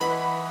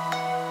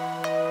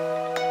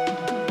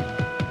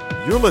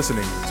You're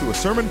listening to a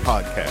sermon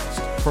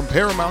podcast from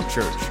Paramount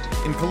Church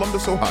in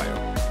Columbus,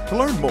 Ohio. To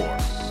learn more,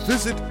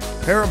 visit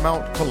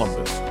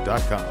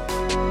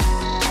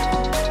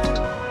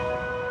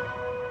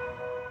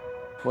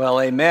ParamountColumbus.com. Well,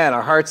 amen.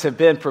 Our hearts have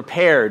been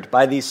prepared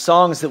by these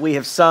songs that we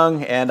have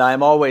sung, and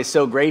I'm always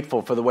so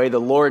grateful for the way the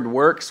Lord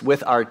works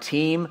with our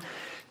team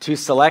to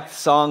select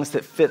songs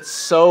that fit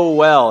so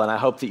well, and I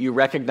hope that you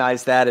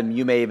recognize that, and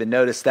you may even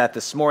notice that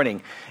this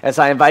morning as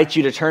I invite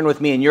you to turn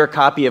with me in your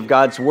copy of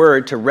God's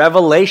Word to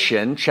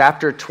Revelation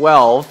chapter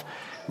 12,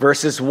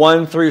 verses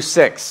 1 through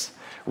 6.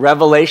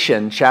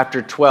 Revelation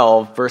chapter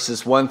 12,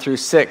 verses 1 through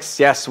 6.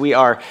 Yes, we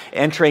are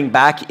entering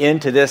back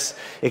into this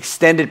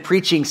extended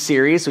preaching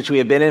series, which we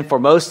have been in for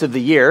most of the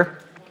year,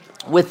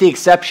 with the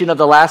exception of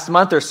the last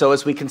month or so,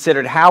 as we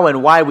considered how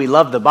and why we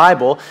love the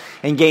Bible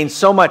and gained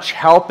so much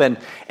help and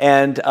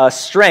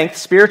strength,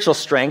 spiritual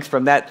strength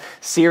from that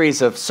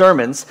series of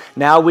sermons.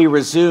 Now we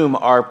resume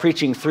our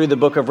preaching through the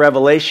book of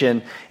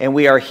Revelation, and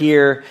we are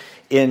here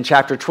in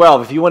chapter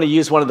 12. If you want to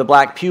use one of the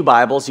Black Pew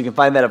Bibles, you can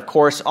find that, of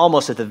course,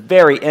 almost at the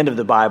very end of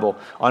the Bible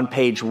on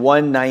page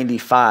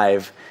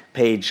 195.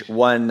 Page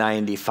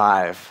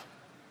 195.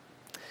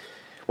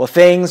 Well,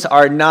 things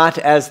are not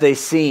as they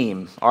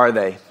seem, are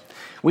they?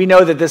 We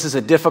know that this is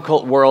a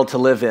difficult world to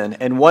live in,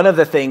 and one of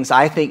the things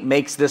I think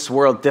makes this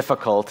world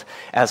difficult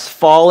as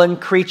fallen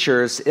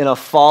creatures in a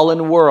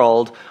fallen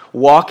world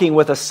walking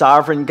with a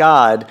sovereign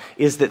God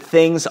is that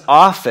things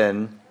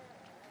often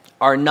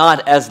are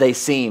not as they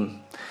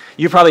seem.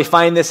 You probably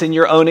find this in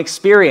your own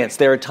experience.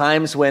 There are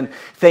times when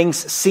things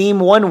seem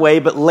one way,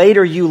 but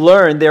later you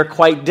learn they're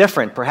quite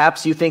different.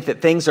 Perhaps you think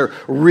that things are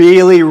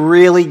really,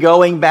 really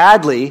going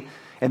badly,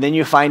 and then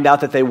you find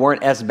out that they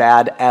weren't as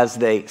bad as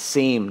they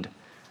seemed.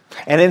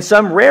 And in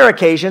some rare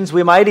occasions,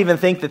 we might even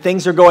think that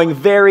things are going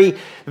very,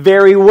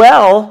 very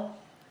well,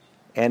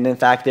 and in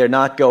fact, they're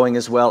not going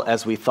as well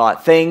as we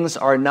thought. Things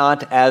are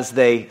not as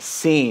they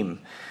seem.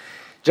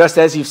 Just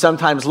as you've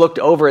sometimes looked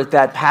over at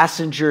that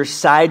passenger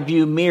side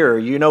view mirror,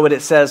 you know what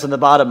it says on the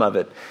bottom of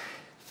it.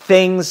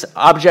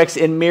 Objects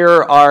in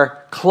mirror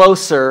are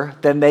closer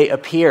than they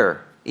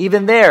appear.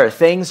 Even there,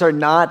 things are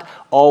not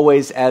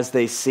always as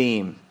they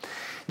seem.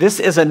 This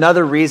is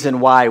another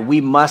reason why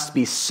we must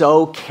be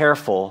so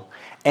careful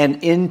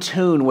and in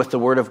tune with the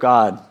Word of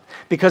God.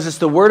 Because it's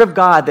the Word of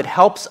God that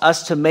helps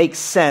us to make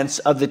sense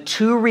of the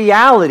two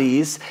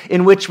realities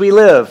in which we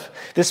live.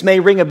 This may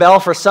ring a bell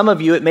for some of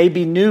you. It may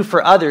be new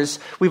for others.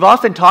 We've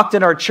often talked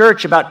in our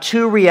church about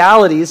two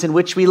realities in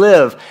which we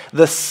live.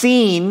 The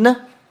seen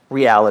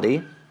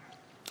reality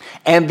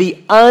and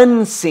the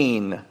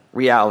unseen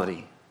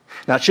reality.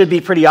 Now, it should be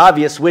pretty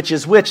obvious which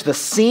is which. The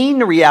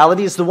seen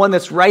reality is the one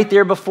that's right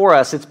there before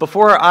us. It's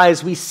before our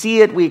eyes. We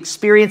see it. We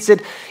experience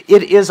it.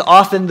 It is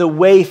often the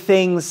way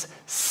things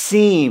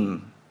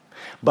seem.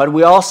 But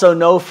we also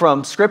know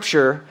from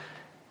Scripture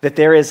that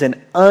there is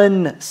an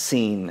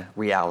unseen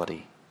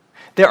reality.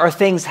 There are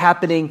things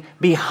happening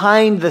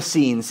behind the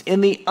scenes,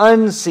 in the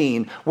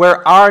unseen,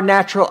 where our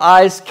natural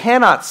eyes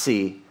cannot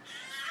see.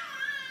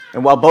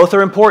 And while both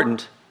are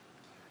important,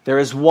 there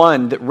is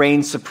one that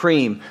reigns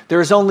supreme.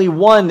 There is only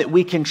one that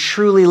we can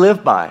truly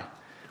live by.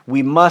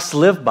 We must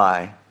live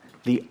by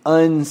the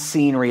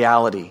unseen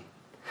reality.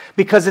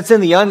 Because it's in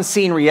the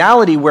unseen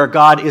reality where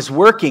God is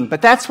working.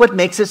 But that's what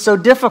makes it so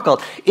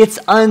difficult. It's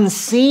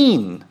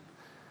unseen.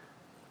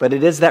 But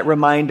it is that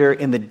reminder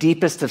in the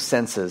deepest of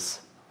senses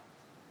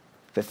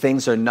that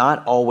things are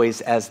not always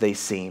as they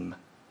seem.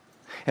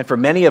 And for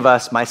many of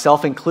us,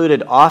 myself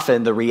included,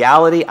 often the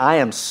reality I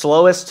am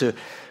slowest to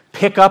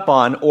pick up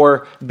on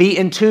or be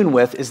in tune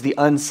with is the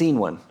unseen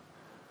one.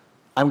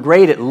 I'm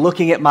great at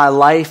looking at my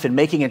life and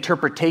making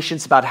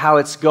interpretations about how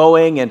it's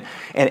going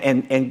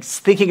and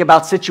thinking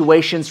about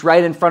situations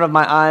right in front of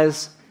my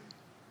eyes,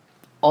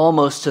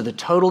 almost to the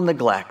total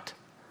neglect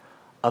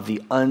of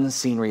the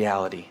unseen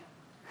reality.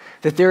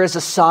 That there is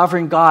a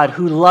sovereign God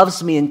who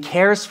loves me and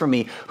cares for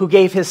me, who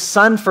gave his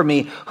Son for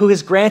me, who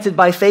has granted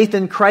by faith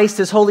in Christ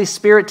his Holy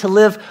Spirit to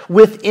live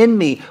within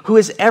me, who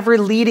is ever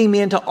leading me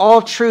into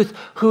all truth,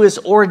 who is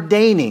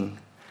ordaining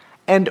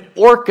and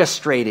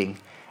orchestrating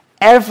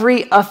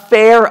every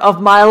affair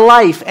of my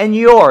life and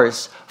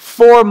yours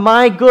for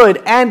my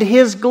good and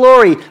his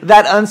glory.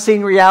 That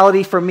unseen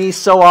reality for me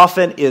so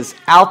often is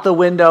out the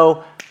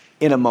window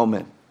in a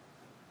moment.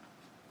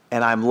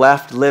 And I'm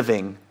left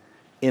living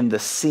in the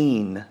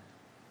seen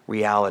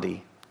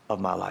reality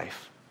of my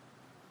life.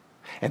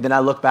 And then I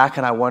look back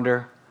and I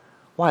wonder,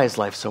 why is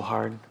life so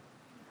hard?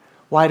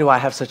 Why do I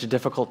have such a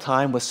difficult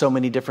time with so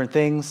many different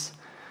things?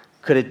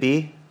 Could it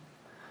be?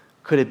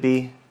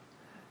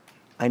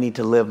 I need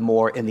to live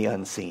more in the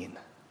unseen.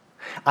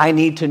 I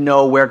need to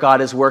know where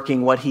God is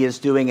working, what he is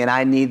doing, and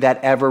I need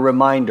that ever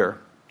reminder.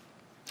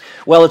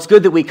 Well, it's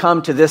good that we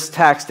come to this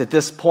text at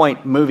this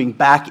point, moving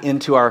back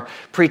into our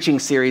preaching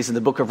series in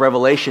the book of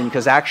Revelation,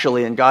 because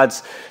actually in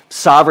God's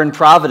sovereign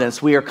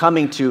providence, we are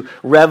coming to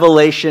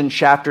Revelation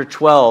chapter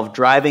 12,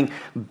 driving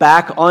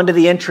back onto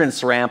the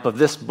entrance ramp of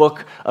this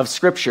book of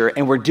Scripture,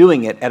 and we're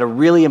doing it at a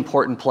really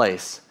important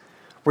place.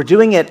 We're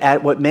doing it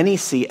at what many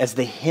see as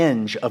the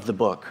hinge of the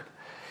book.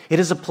 It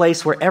is a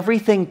place where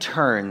everything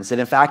turns, and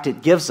in fact,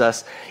 it gives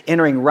us,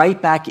 entering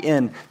right back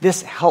in,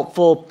 this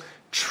helpful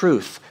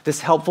truth,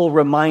 this helpful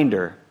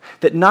reminder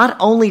that not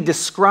only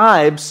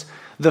describes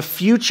the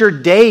future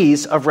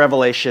days of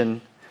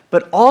Revelation,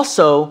 but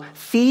also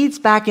feeds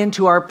back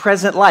into our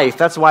present life.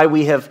 That's why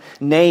we have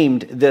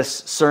named this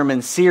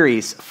sermon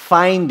series,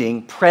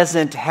 Finding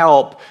Present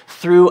Help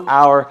Through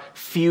Our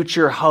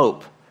Future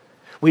Hope.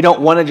 We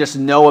don't want to just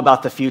know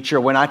about the future.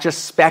 We're not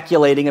just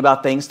speculating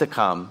about things to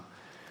come.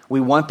 We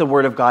want the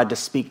Word of God to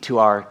speak to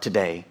our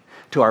today,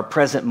 to our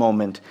present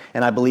moment,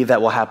 and I believe that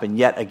will happen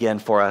yet again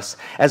for us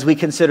as we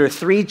consider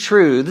three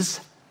truths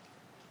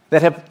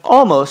that have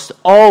almost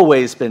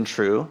always been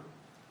true,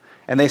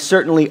 and they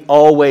certainly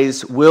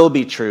always will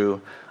be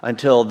true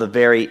until the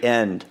very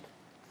end.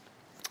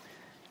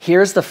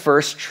 Here's the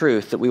first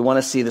truth that we want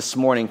to see this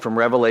morning from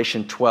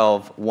Revelation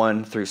 12,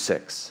 1 through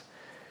 6.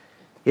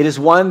 It is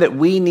one that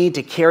we need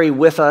to carry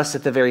with us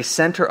at the very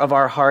center of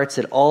our hearts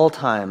at all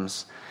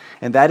times,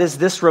 and that is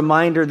this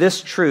reminder,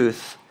 this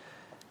truth,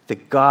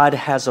 that God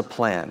has a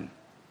plan.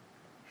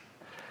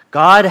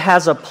 God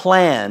has a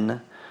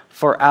plan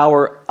for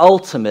our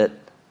ultimate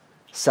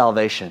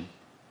salvation.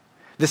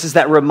 This is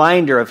that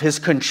reminder of His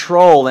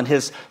control and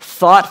His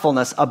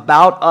thoughtfulness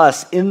about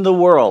us in the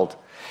world,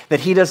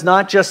 that He does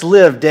not just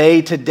live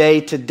day to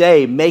day to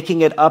day, making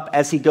it up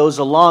as He goes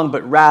along,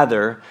 but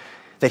rather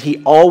that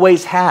He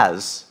always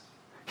has,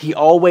 He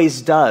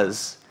always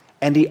does,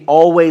 and He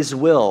always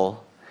will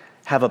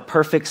have a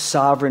perfect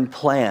sovereign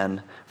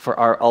plan for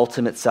our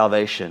ultimate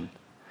salvation.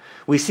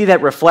 We see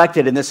that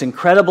reflected in this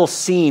incredible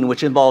scene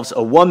which involves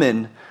a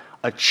woman,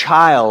 a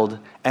child,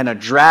 and a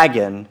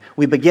dragon.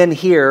 We begin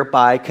here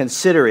by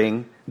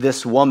considering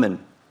this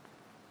woman.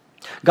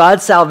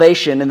 God's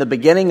salvation in the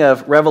beginning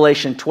of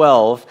Revelation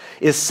 12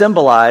 is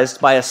symbolized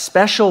by a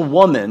special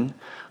woman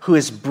who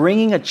is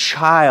bringing a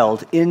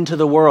child into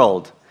the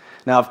world.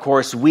 Now, of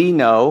course, we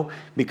know,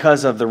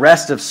 because of the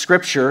rest of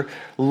Scripture,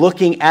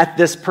 looking at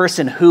this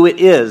person, who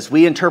it is.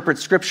 We interpret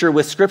Scripture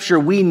with Scripture.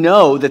 We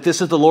know that this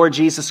is the Lord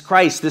Jesus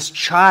Christ, this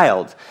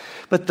child.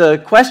 But the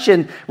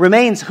question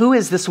remains, who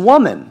is this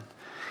woman?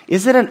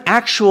 Is it an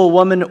actual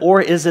woman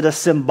or is it a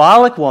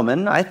symbolic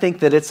woman? I think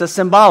that it's a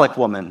symbolic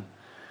woman.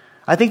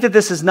 I think that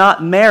this is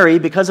not Mary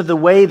because of the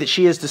way that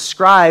she is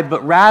described,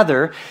 but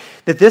rather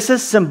that this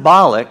is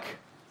symbolic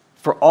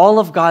for all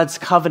of God's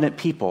covenant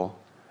people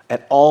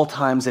at all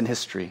times in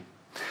history.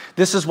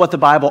 This is what the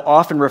Bible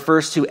often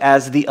refers to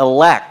as the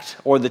elect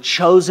or the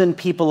chosen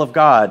people of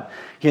God.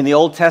 Here in the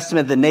Old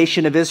Testament, the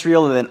nation of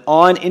Israel, and then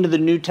on into the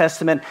New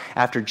Testament,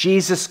 after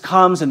Jesus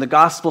comes and the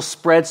gospel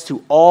spreads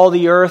to all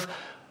the earth,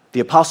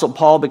 the Apostle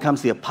Paul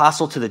becomes the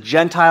apostle to the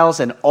Gentiles,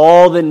 and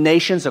all the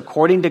nations,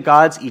 according to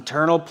God's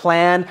eternal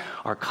plan,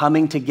 are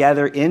coming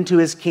together into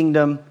His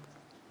kingdom.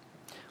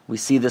 We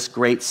see this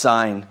great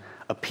sign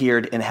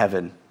appeared in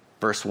heaven.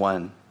 Verse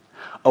 1.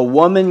 A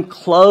woman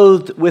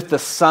clothed with the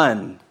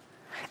sun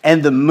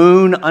and the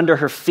moon under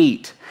her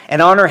feet,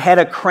 and on her head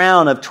a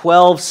crown of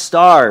 12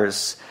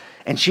 stars.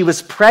 And she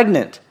was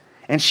pregnant,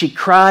 and she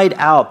cried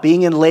out,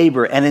 being in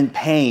labor and in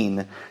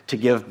pain, to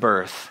give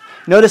birth.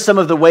 Notice some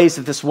of the ways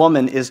that this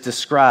woman is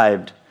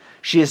described.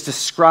 She is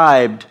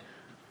described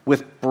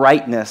with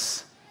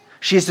brightness.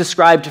 She is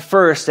described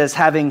first as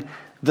having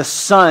the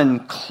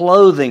sun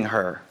clothing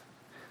her.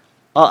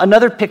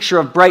 Another picture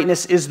of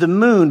brightness is the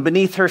moon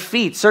beneath her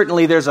feet.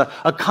 Certainly there's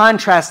a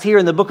contrast here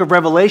in the book of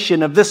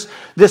Revelation of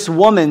this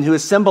woman who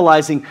is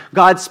symbolizing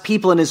God's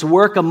people and His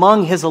work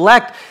among His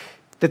elect,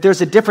 that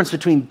there's a difference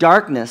between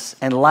darkness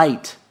and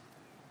light.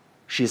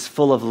 She is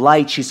full of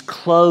light. She's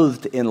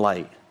clothed in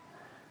light.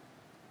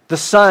 The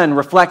sun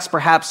reflects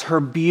perhaps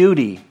her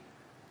beauty,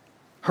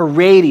 her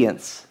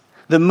radiance.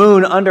 The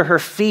moon under her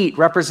feet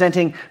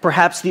representing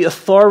perhaps the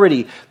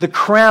authority, the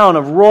crown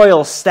of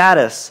royal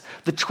status.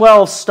 The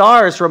 12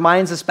 stars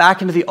reminds us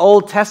back into the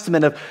Old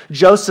Testament of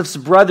Joseph's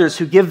brothers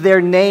who give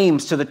their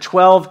names to the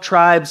 12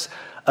 tribes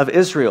of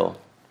Israel.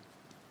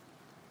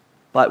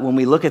 But when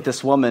we look at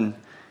this woman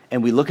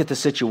and we look at the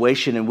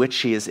situation in which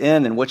she is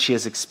in and what she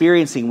is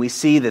experiencing, we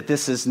see that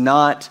this is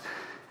not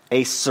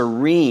a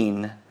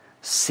serene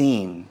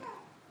scene.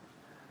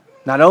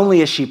 Not only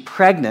is she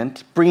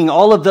pregnant, bringing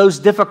all of those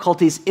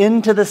difficulties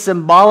into the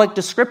symbolic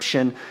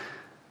description,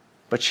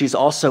 but she's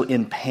also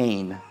in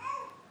pain.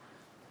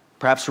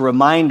 Perhaps a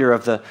reminder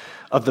of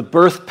the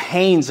birth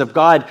pains of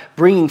God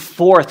bringing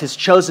forth His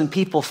chosen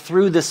people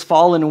through this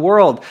fallen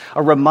world.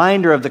 A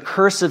reminder of the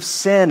curse of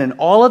sin and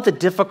all of the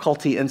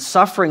difficulty and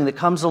suffering that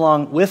comes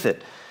along with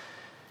it.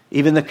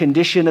 Even the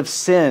condition of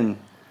sin,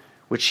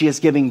 which she is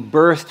giving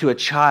birth to a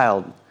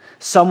child.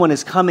 Someone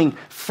is coming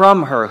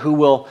from her who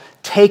will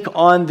take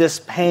on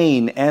this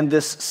pain and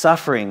this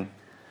suffering.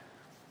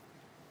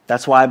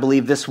 That's why I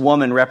believe this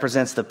woman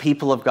represents the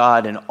people of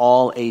God in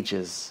all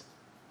ages.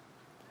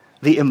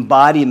 The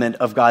embodiment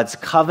of God's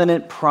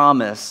covenant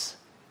promise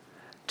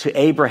to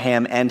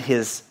Abraham and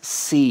his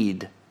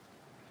seed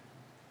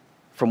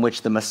from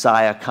which the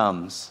Messiah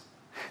comes.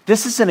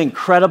 This is an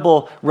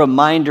incredible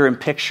reminder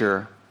and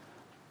picture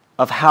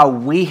of how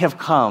we have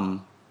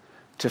come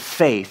to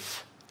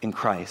faith in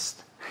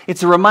Christ.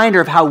 It's a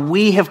reminder of how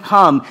we have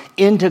come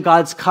into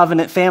God's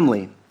covenant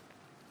family,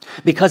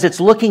 because it's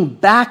looking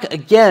back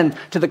again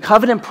to the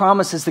covenant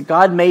promises that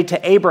God made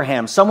to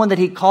Abraham, someone that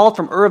he called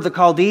from Ur of the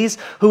Chaldees,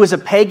 who was a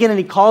pagan, and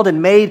he called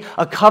and made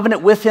a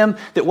covenant with him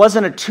that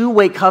wasn't a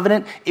two-way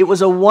covenant. It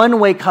was a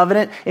one-way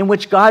covenant in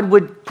which God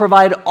would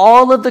provide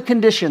all of the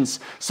conditions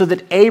so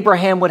that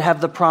Abraham would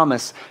have the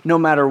promise. No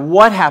matter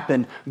what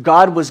happened,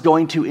 God was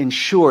going to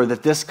ensure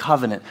that this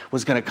covenant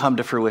was going to come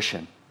to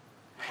fruition.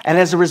 And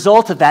as a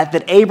result of that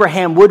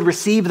Abraham would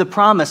receive the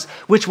promise,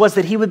 which was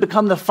that he would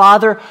become the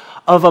father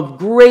of a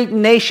great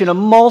nation, a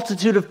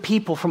multitude of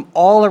people from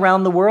all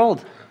around the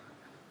world.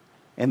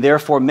 And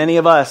therefore, many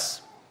of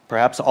us,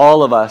 perhaps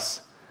all of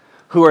us,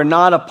 who are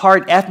not a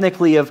part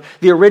ethnically of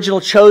the original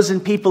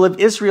chosen people of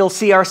Israel,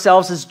 see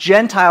ourselves as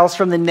Gentiles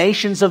from the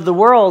nations of the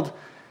world.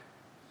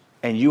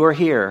 And you are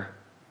here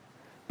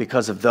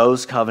because of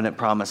those covenant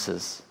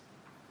promises.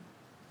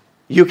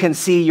 You can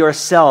see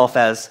yourself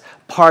as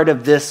part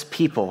of this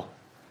people.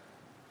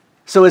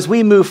 So as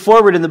we move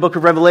forward in the book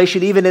of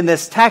Revelation, even in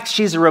this text,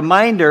 she's a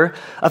reminder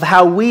of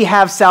how we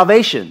have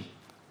salvation.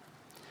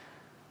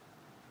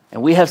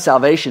 And we have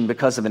salvation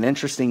because of an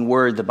interesting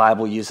word the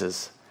Bible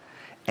uses,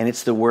 and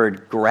it's the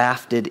word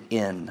grafted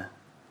in.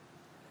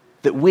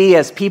 That we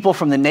as people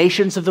from the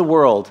nations of the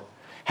world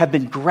have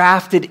been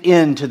grafted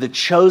into the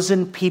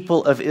chosen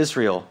people of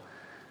Israel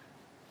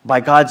by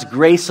God's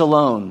grace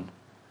alone,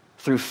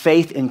 through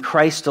faith in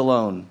Christ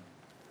alone.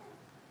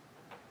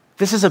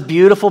 This is a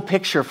beautiful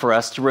picture for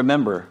us to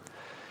remember.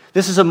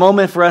 This is a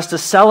moment for us to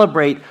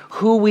celebrate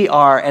who we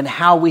are and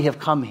how we have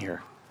come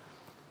here.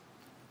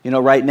 You know,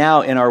 right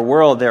now in our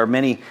world, there are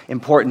many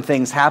important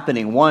things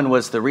happening. One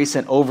was the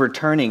recent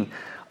overturning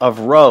of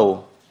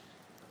Roe.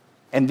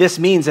 And this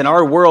means in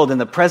our world, in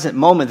the present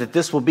moment, that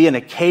this will be an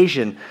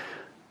occasion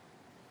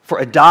for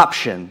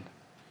adoption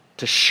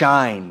to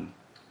shine.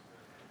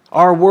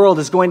 Our world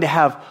is going to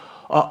have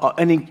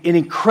an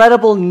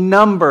incredible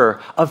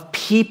number of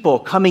people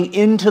coming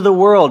into the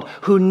world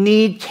who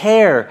need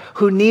care,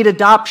 who need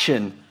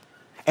adoption.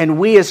 And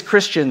we as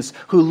Christians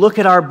who look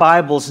at our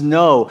Bibles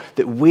know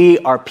that we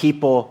are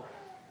people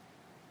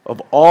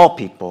of all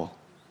people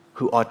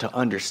who ought to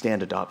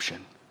understand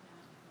adoption.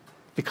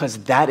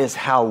 Because that is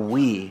how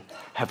we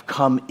have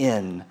come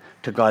in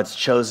to God's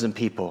chosen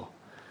people.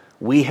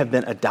 We have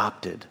been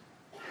adopted.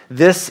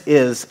 This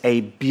is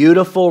a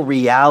beautiful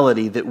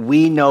reality that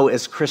we know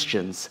as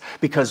Christians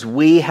because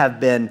we have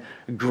been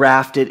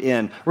grafted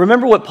in.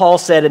 Remember what Paul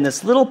said in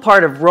this little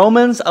part of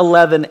Romans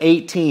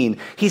 11:18.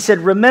 He said,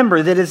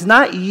 remember that it's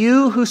not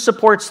you who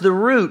supports the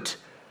root,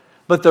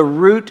 but the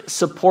root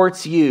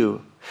supports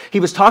you.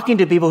 He was talking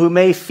to people who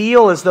may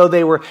feel as though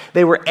they were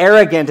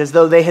arrogant, as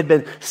though they had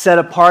been set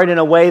apart in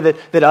a way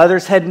that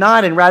others had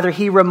not. And rather,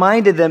 he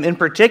reminded them, in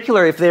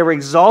particular, if they were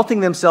exalting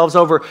themselves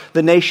over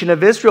the nation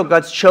of Israel,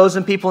 God's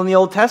chosen people in the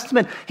Old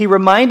Testament, he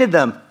reminded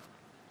them,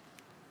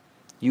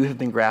 you have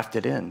been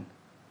grafted in.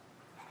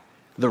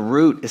 The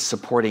root is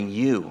supporting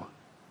you.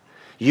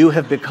 You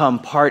have become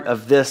part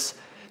of this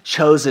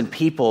chosen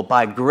people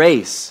by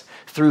grace,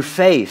 through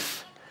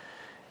faith.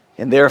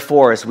 And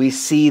therefore, as we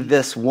see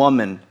this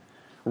woman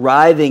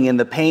writhing in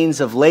the pains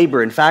of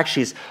labor. In fact,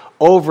 she's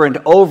over and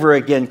over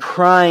again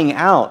crying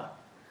out.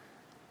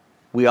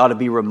 We ought to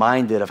be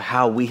reminded of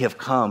how we have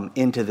come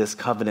into this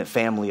covenant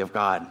family of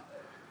God.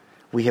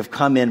 We have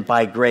come in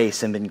by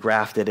grace and been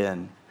grafted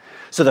in.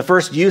 So the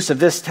first use of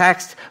this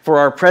text for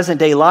our present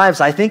day lives,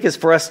 I think, is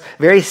for us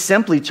very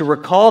simply to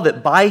recall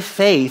that by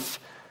faith,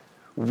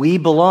 we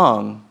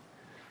belong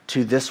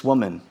to this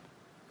woman.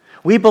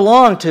 We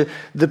belong to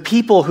the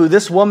people who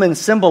this woman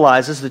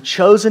symbolizes, the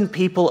chosen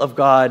people of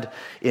God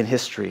in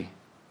history.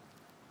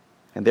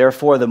 And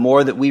therefore, the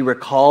more that we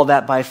recall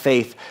that by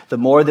faith, the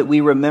more that we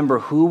remember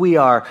who we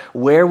are,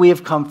 where we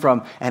have come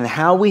from, and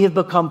how we have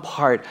become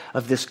part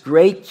of this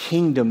great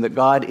kingdom that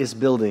God is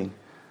building,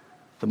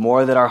 the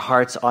more that our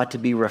hearts ought to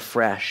be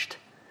refreshed,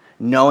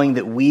 knowing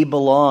that we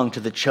belong to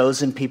the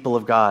chosen people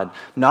of God,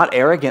 not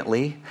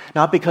arrogantly,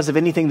 not because of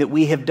anything that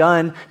we have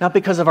done, not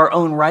because of our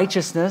own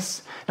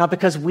righteousness, not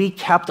because we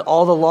kept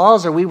all the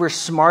laws, or we were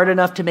smart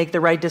enough to make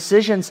the right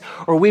decisions,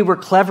 or we were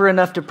clever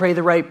enough to pray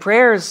the right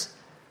prayers,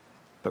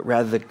 but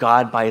rather that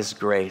God, by His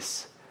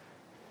grace,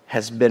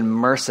 has been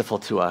merciful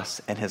to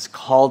us and has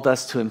called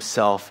us to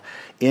Himself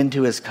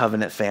into His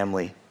covenant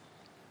family.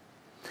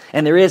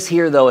 And there is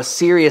here, though, a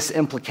serious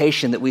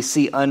implication that we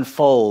see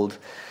unfold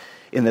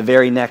in the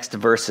very next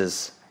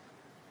verses.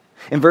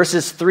 In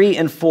verses 3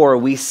 and 4,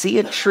 we see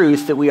a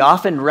truth that we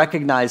often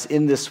recognize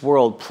in this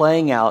world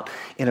playing out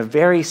in a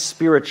very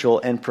spiritual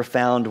and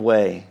profound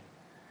way.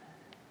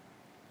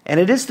 And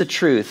it is the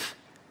truth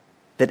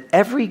that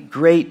every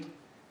great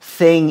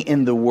thing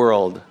in the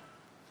world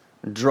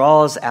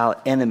draws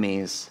out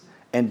enemies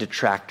and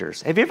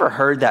detractors. Have you ever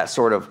heard that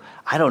sort of,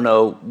 I don't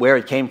know where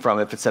it came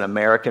from, if it's an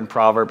American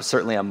proverb,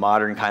 certainly a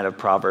modern kind of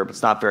proverb.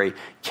 It's not very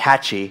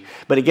catchy,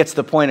 but it gets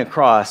the point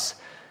across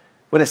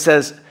when it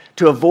says,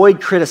 to avoid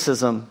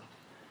criticism,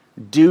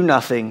 do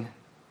nothing,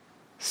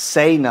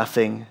 say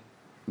nothing,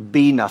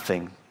 be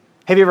nothing.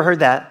 Have you ever heard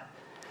that?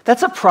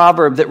 That's a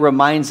proverb that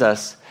reminds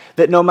us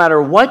that no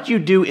matter what you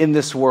do in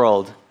this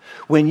world,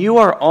 when you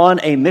are on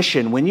a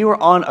mission, when you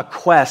are on a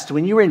quest,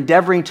 when you are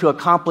endeavoring to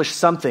accomplish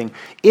something,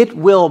 it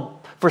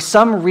will, for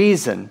some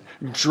reason,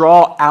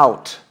 draw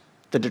out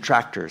the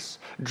detractors,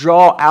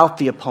 draw out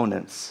the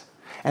opponents.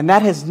 And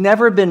that has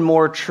never been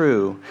more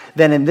true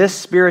than in this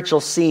spiritual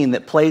scene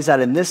that plays out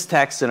in this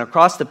text and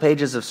across the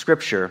pages of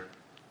Scripture.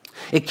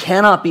 It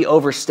cannot be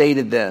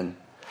overstated then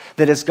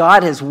that as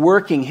God is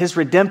working his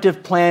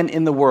redemptive plan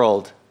in the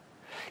world,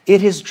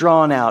 it is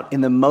drawn out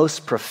in the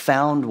most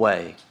profound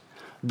way,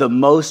 the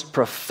most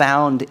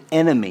profound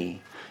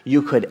enemy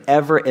you could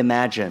ever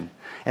imagine.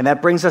 And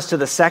that brings us to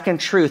the second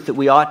truth that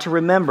we ought to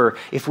remember.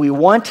 If we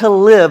want to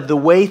live the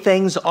way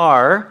things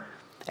are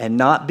and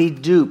not be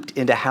duped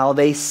into how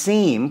they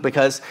seem,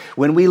 because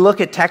when we look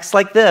at texts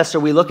like this, or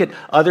we look at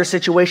other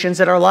situations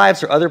in our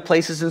lives, or other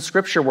places in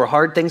Scripture where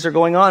hard things are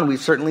going on,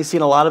 we've certainly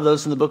seen a lot of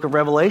those in the book of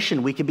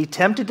Revelation, we can be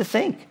tempted to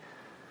think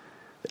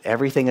that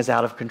everything is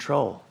out of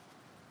control.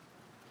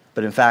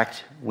 But in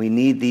fact, we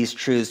need these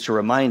truths to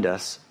remind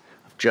us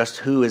of just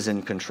who is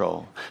in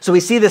control. So we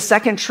see the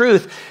second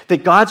truth,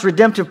 that God's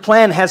redemptive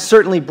plan has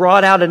certainly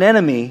brought out an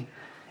enemy,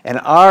 and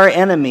our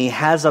enemy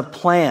has a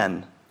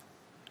plan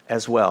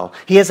as well.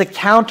 He has a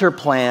counter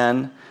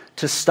plan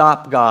to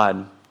stop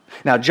God.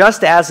 Now,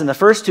 just as in the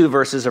first two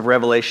verses of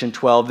Revelation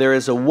 12, there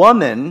is a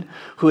woman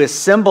who is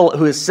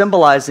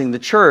symbolizing the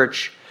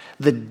church,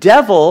 the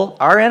devil,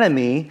 our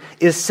enemy,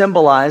 is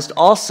symbolized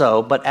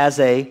also, but as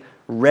a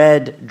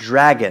red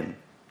dragon.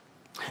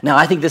 Now,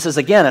 I think this is,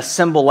 again, a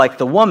symbol like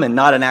the woman,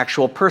 not an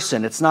actual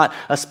person. It's not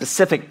a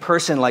specific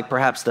person like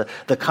perhaps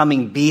the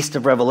coming beast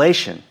of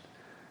Revelation.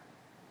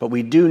 But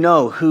we do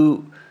know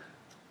who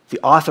the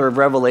author of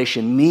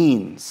Revelation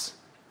means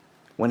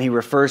when he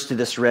refers to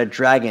this red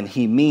dragon.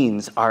 He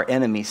means our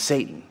enemy,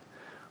 Satan,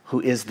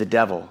 who is the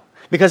devil.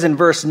 Because in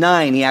verse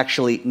 9, he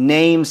actually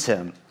names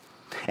him.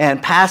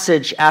 And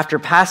passage after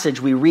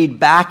passage, we read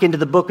back into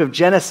the book of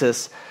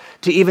Genesis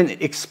to even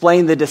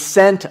explain the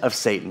descent of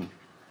Satan.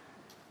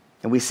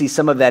 And we see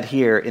some of that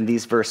here in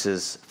these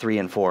verses 3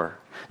 and 4.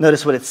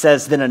 Notice what it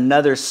says. Then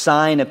another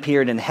sign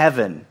appeared in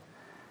heaven,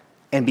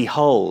 and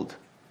behold,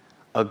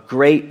 a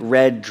great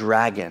red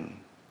dragon,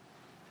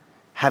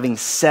 having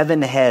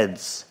 7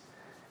 heads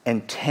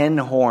and 10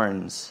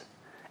 horns,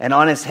 and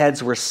on his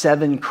heads were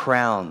 7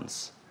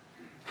 crowns.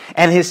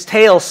 And his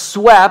tail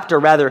swept, or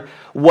rather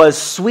was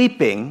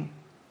sweeping,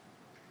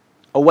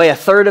 away a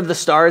third of the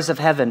stars of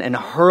heaven and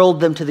hurled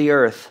them to the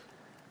earth.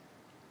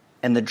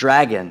 And the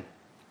dragon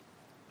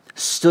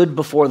stood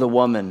before the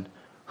woman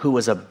who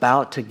was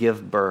about to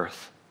give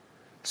birth,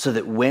 so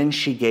that when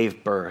she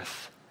gave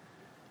birth,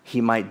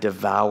 he might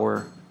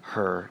devour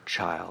her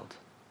child.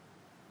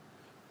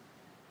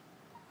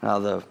 Now,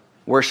 the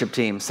worship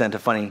team sent a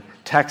funny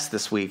text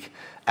this week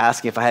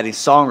asking if I had any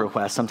song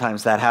requests.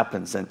 Sometimes that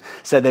happens. And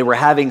said they were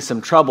having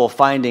some trouble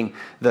finding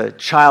the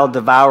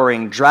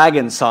child-devouring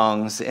dragon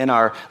songs in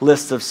our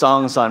list of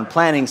songs on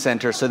Planning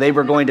Center, so they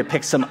were going to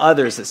pick some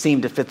others that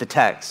seemed to fit the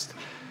text.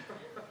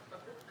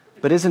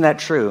 But isn't that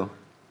true?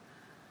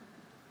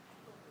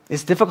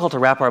 It's difficult to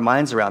wrap our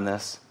minds around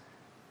this.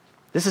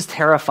 This is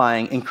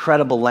terrifying,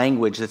 incredible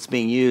language that's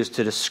being used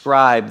to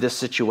describe this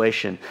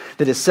situation,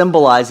 that is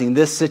symbolizing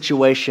this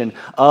situation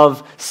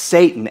of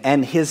Satan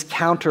and his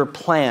counter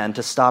plan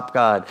to stop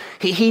God.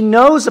 He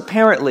knows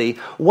apparently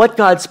what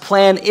God's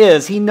plan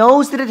is. He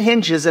knows that it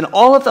hinges, and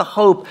all of the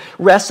hope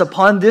rests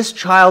upon this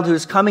child who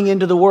is coming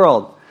into the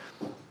world.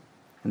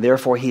 And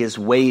therefore he is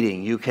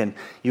waiting. You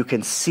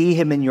can see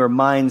him in your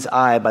mind's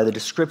eye by the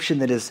description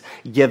that is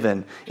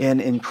given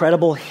in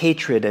incredible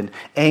hatred and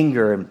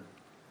anger and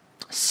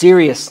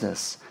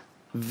seriousness,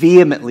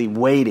 vehemently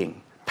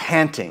waiting,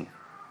 panting,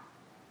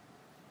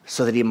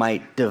 so that he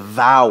might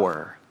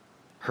devour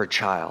her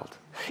child.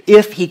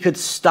 If he could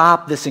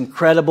stop this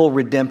incredible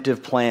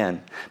redemptive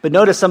plan. But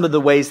notice some of the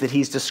ways that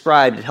he's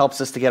described. It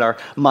helps us to get our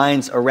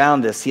minds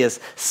around this. He has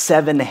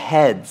 7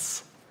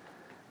 heads,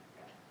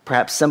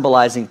 perhaps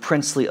symbolizing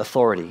princely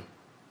authority.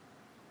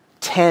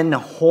 10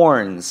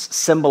 horns,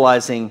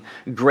 symbolizing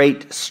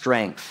great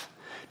strength.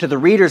 To the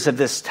readers of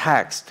this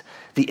text,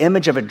 the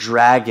image of a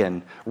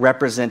dragon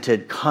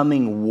represented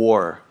coming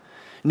war.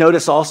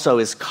 Notice also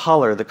his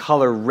color. The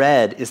color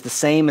red is the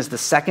same as the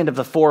second of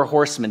the 4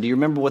 horsemen. Do you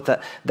remember what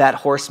that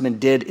horseman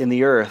did in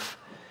the earth?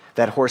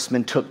 That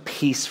horseman took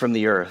peace from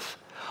the earth.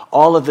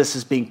 All of this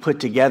is being put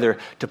together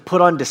to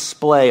put on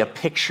display a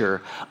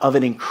picture of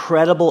an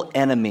incredible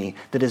enemy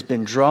that has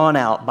been drawn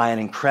out by an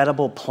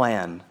incredible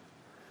plan.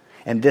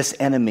 And this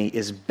enemy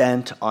is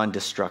bent on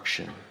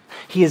destruction.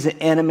 He is an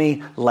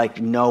enemy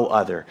like no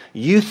other.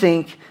 You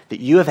think that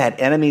you have had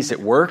enemies at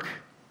work?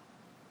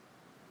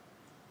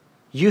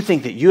 You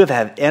think that you have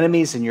had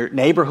enemies in your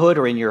neighborhood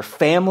or in your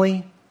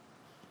family?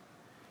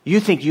 You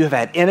think you have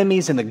had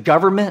enemies in the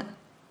government?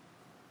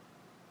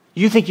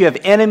 You think you have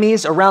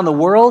enemies around the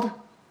world?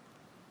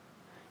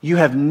 You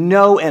have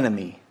no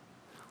enemy.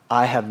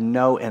 I have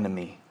no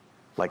enemy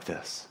like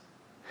this.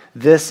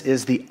 This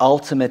is the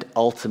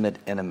ultimate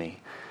enemy.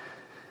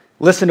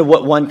 Listen to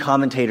what one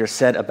commentator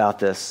said about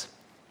this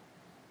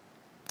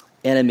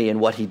enemy and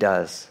what he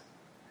does.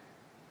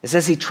 It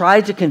says he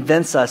tried to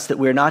convince us that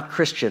we're not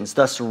Christians,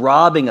 thus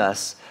robbing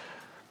us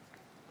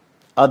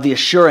of the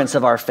assurance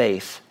of our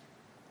faith.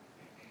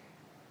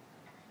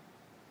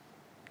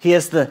 He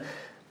has the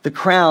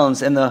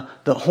crowns and the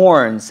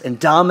horns and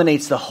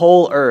dominates the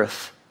whole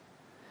earth.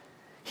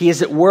 He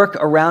is at work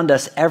around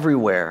us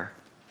everywhere,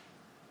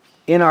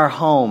 in our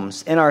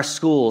homes, in our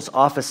schools,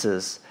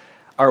 offices,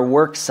 our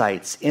work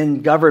sites,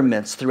 in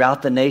governments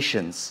throughout the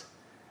nations.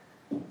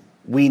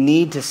 We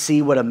need to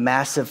see what a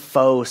massive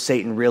foe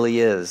Satan really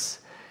is.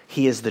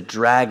 He is the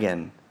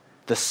dragon,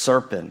 the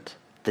serpent,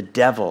 the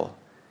devil,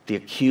 the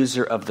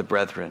accuser of the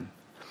brethren.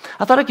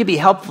 I thought it could be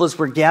helpful as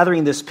we're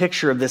gathering this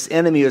picture of this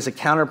enemy as a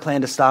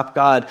counterplan to stop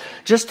God,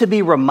 just to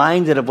be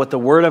reminded of what the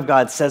Word of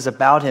God says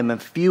about him in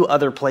a few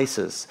other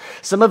places.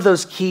 Some of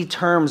those key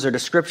terms or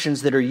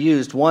descriptions that are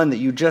used, one that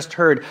you just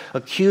heard,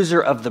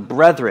 accuser of the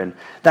brethren,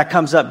 that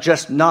comes up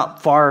just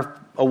not far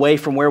away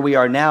from where we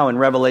are now in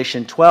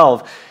Revelation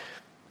 12.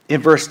 In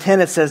verse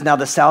 10 it says, "Now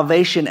the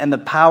salvation and the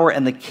power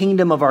and the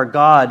kingdom of our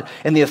God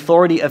and the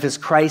authority of his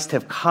Christ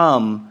have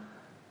come,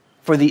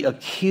 for the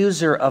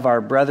accuser of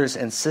our brothers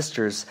and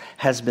sisters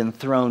has been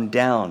thrown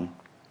down,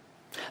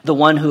 the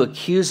one who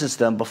accuses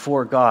them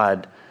before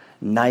God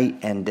night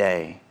and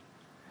day."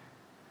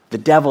 The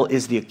devil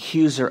is the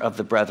accuser of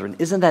the brethren.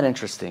 Isn't that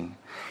interesting?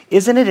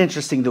 Isn't it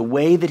interesting the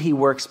way that he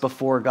works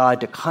before God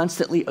to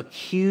constantly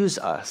accuse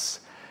us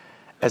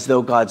as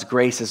though God's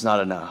grace is not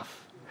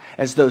enough,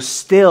 as though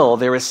still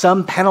there is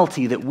some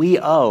penalty that we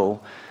owe,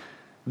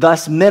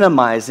 thus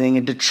minimizing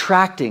and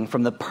detracting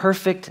from the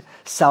perfect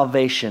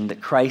salvation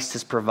that Christ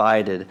has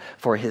provided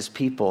for his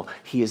people.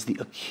 He is the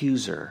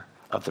accuser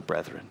of the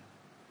brethren.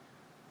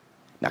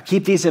 Now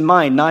keep these in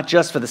mind, not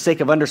just for the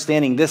sake of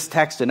understanding this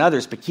text and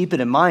others, but keep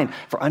it in mind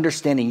for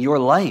understanding your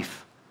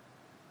life.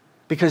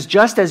 Because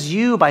just as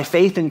you, by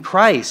faith in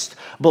Christ,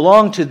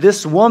 belong to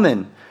this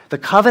woman, the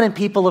covenant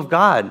people of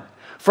God,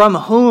 from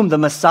whom the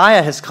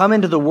Messiah has come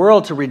into the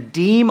world to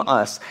redeem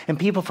us and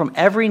people from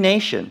every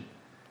nation,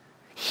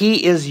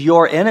 he is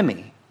your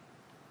enemy.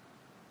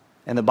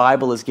 And the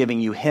Bible is giving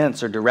you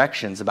hints or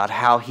directions about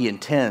how he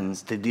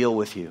intends to deal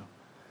with you.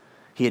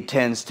 He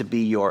intends to be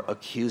your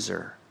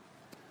accuser.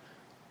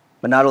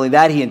 But not only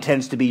that, he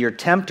intends to be your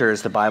tempter,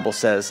 as the Bible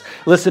says.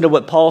 Listen to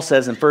what Paul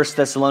says in 1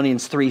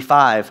 Thessalonians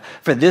 3:5.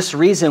 "For this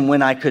reason,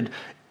 when I could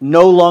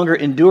no longer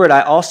endure it,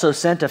 I also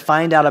sent to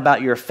find out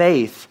about your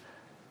faith,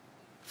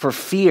 for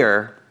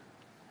fear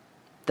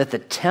that the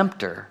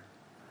tempter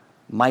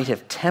might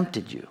have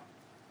tempted you,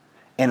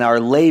 and our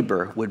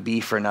labor would be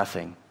for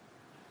nothing."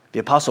 The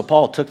Apostle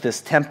Paul took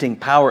this tempting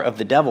power of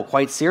the devil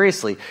quite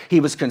seriously. He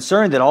was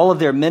concerned that all of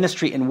their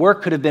ministry and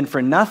work could have been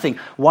for nothing.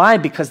 Why?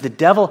 Because the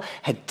devil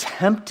had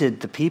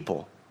tempted the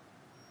people,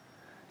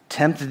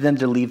 tempted them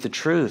to leave the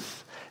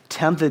truth,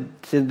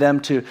 tempted them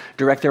to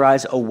direct their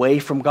eyes away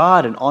from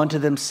God and onto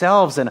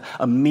themselves, and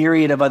a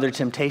myriad of other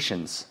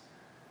temptations.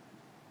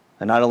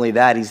 And not only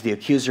that, he's the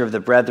accuser of the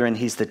brethren,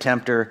 he's the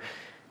tempter,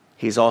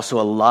 he's also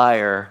a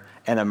liar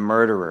and a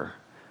murderer.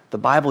 The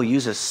Bible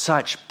uses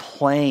such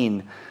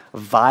plain,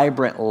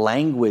 vibrant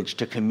language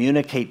to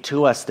communicate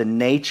to us the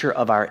nature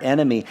of our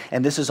enemy,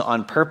 and this is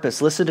on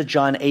purpose. Listen to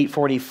John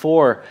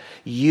 8:44.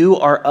 "You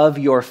are of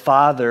your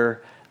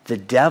father, the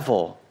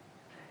devil,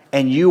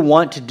 and you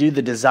want to do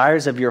the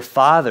desires of your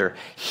father.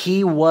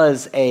 He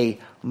was a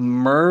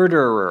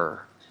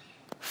murderer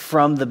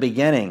from the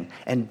beginning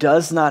and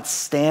does not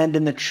stand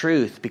in the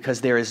truth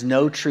because there is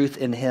no truth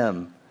in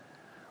him.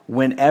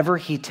 Whenever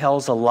he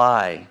tells a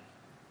lie,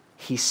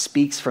 he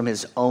speaks from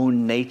his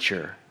own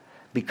nature,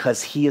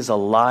 because he is a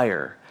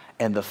liar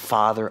and the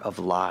father of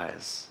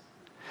lies."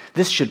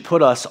 This should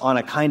put us on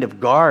a kind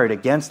of guard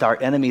against our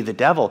enemy, the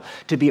devil,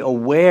 to be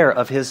aware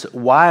of his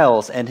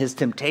wiles and his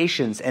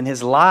temptations and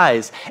his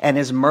lies and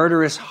his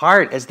murderous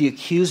heart as the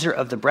accuser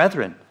of the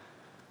brethren.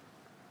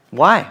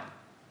 Why?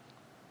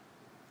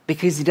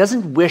 Because he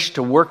doesn't wish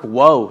to work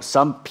woe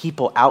some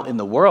people out in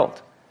the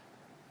world.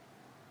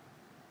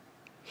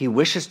 He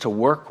wishes to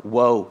work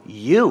woe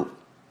you.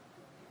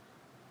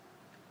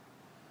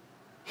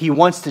 He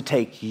wants to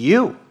take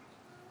you.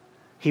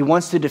 He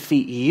wants to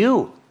defeat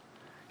you.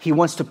 He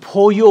wants to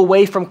pull you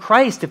away from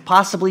Christ if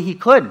possibly he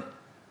could.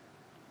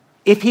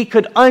 If he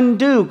could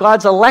undo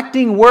God's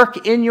electing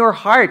work in your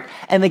heart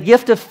and the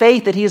gift of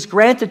faith that he has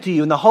granted to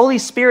you, and the Holy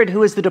Spirit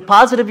who is the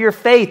deposit of your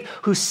faith,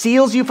 who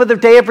seals you for the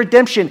day of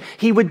redemption,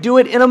 he would do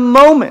it in a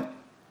moment.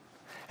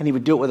 And he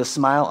would do it with a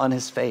smile on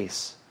his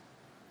face.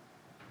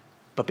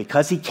 But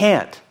because he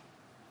can't,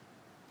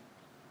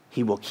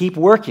 he will keep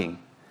working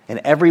in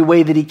every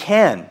way that he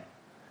can.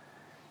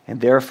 And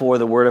therefore,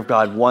 the Word of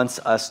God wants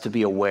us to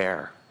be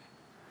aware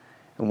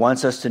and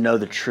wants us to know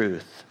the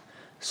truth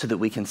so that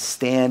we can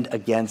stand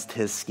against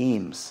his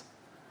schemes.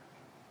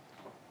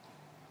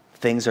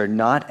 Things are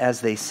not as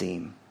they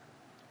seem.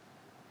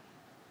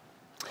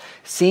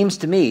 Seems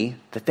to me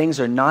that things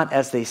are not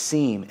as they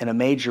seem in a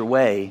major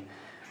way,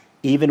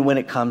 even when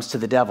it comes to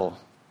the devil.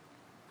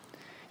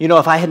 You know,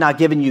 if I had not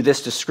given you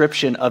this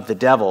description of the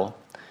devil,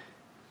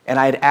 and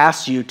I had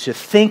asked you to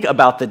think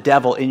about the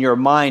devil in your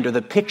mind or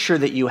the picture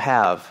that you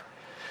have,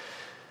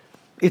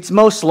 it's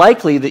most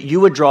likely that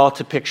you would draw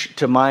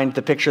to mind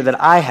the picture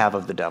that I have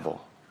of the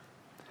devil.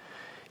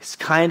 He's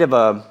kind of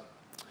a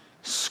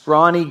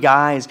scrawny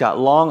guy. He's got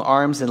long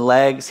arms and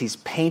legs. He's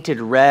painted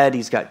red.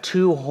 He's got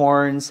 2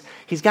 horns.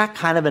 He's got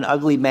kind of an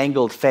ugly,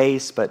 mangled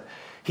face, but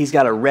he's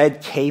got a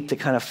red cape that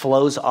kind of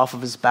flows off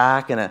of his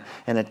back and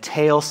a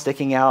tail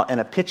sticking out and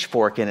a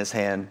pitchfork in his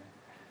hand.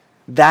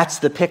 That's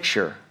the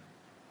picture.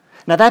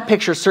 Now, that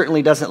picture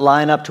certainly doesn't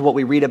line up to what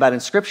we read about in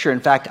Scripture. In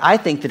fact, I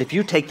think that if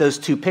you take those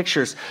 2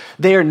 pictures,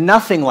 they are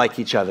nothing like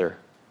each other.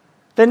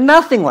 They're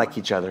nothing like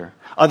each other,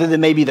 other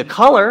than maybe the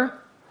color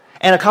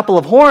and a couple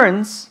of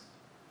horns.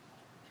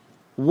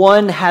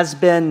 One has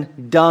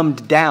been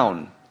dumbed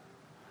down.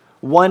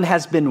 One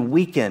has been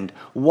weakened.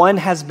 One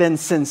has been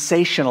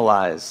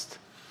sensationalized.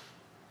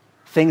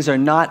 Things are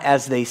not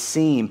as they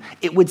seem.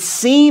 It would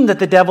seem that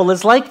the devil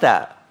is like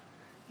that.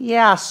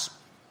 Yes,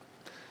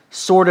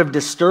 sort of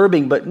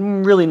disturbing, but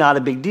really not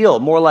a big deal.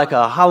 More like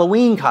a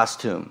Halloween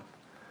costume.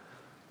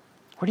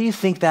 Where do you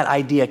think that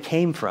idea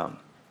came from?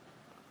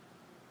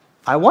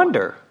 I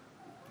wonder.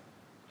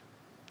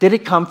 Did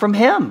it come from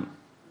him?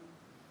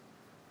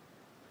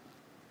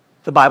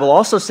 The Bible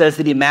also says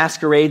that he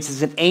masquerades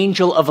as an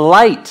angel of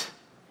light.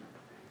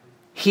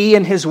 He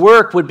and his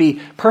work would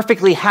be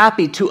perfectly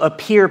happy to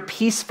appear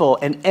peaceful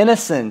and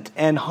innocent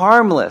and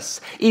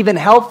harmless, even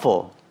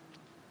helpful,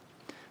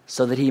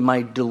 so that he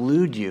might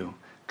delude you,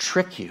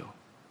 trick you.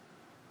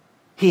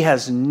 He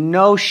has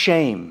no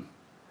shame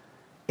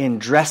in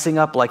dressing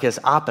up like his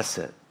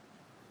opposite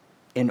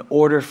in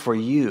order for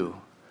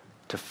you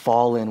to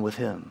fall in with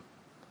him.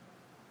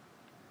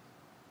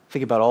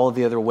 Think about all of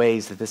the other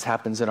ways that this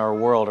happens in our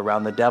world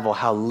around the devil,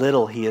 how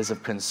little he is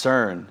of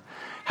concern,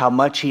 how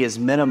much he is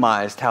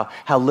minimized,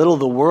 how little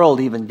the world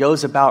even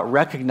goes about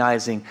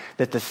recognizing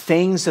that the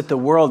things that the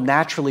world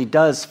naturally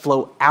does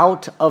flow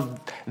out of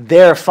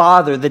their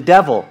father, the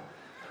devil,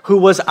 who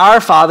was our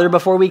father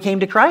before we came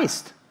to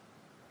Christ.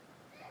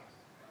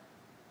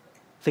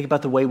 Think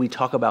about the way we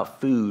talk about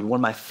food. One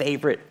of my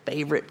favorite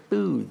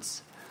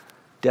foods,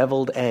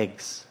 deviled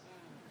eggs.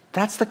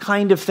 That's the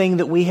kind of thing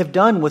that we have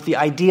done with the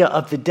idea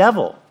of the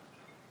devil.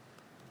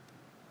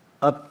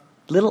 A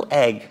little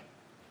egg,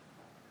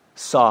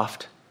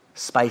 soft,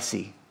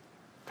 spicy.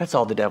 That's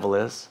all the devil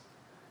is.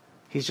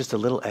 He's just a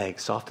little egg,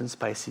 soft and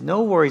spicy.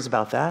 No worries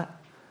about that.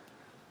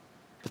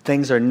 But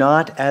things are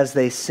not as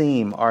they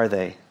seem, are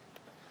they?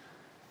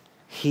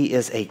 He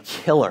is a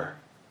killer.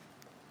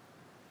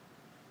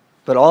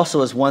 But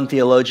also, as one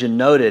theologian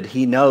noted,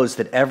 he knows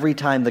that every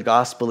time the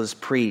gospel is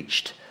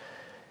preached,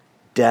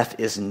 death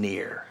is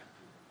near.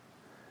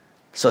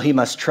 So he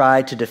must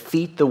try to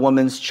defeat the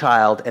woman's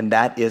child, and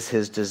that is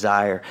his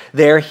desire.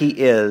 There he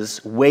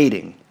is,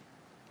 waiting,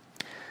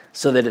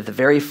 so that at the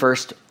very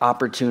first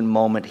opportune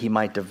moment he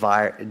might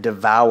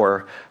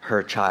devour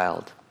her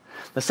child.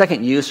 The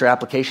second use or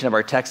application of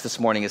our text this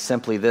morning is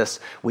simply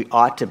this: we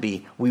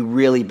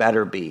really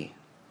better be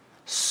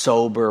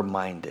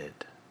sober-minded.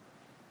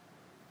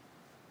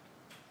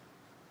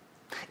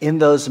 In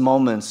those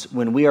moments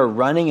when we are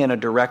running in a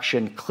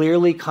direction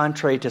clearly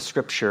contrary to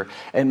Scripture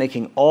and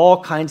making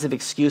all kinds of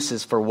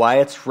excuses for why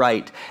it's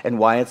right and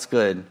why it's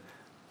good,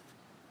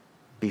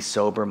 be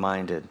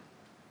sober-minded.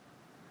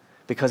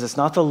 Because it's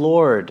not the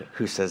Lord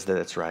who says that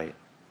it's right.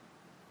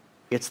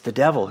 It's the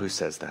devil who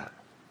says that.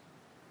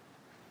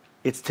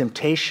 It's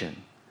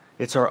temptation.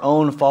 It's our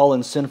own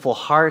fallen, sinful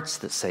hearts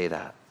that say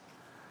that.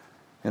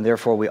 And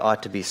therefore we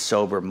ought to be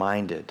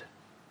sober-minded.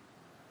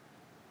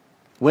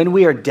 When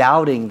we are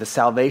doubting the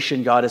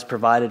salvation God has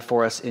provided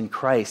for us in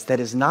Christ, that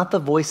is not the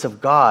voice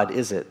of God,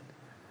 is it?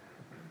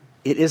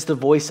 It is the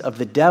voice of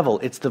the devil.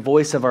 It's the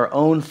voice of our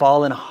own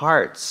fallen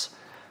hearts,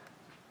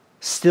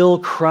 still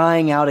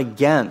crying out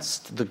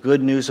against the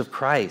good news of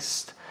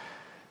Christ.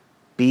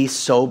 Be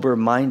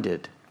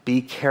sober-minded.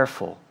 Be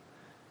careful.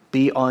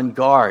 Be on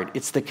guard.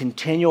 It's the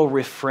continual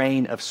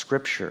refrain of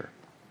Scripture.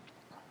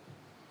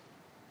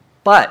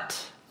 But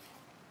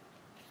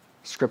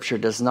Scripture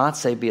does not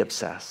say be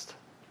obsessed.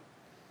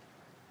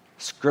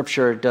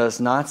 Scripture does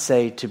not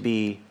say to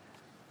be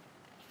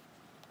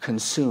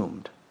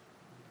consumed.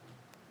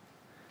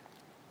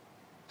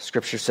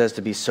 Scripture says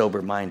to be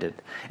sober-minded.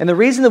 And the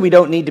reason that we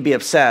don't need to be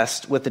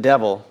obsessed with the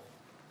devil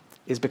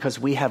is because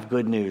we have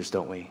good news,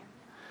 don't we?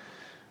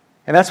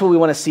 And that's what we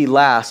want to see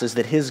last, is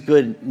that his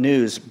good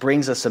news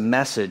brings us a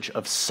message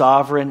of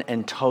sovereign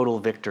and total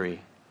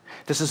victory.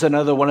 This is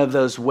another one of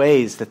those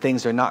ways that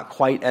things are not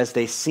quite as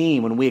they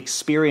seem. When we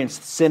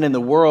experience sin in the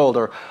world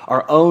or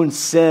our own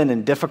sin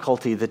and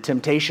difficulty, the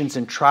temptations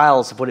and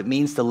trials of what it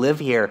means to live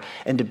here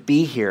and to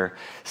be here,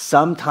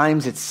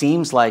 sometimes it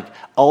seems like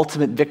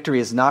ultimate victory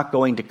is not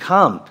going to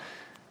come.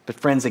 But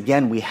friends,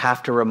 again, we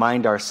have to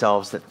remind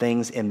ourselves that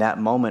things in that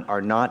moment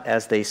are not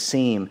as they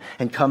seem,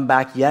 and come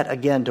back yet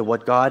again to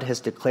what God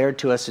has declared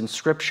to us in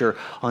Scripture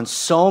on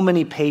so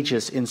many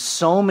pages, in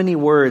so many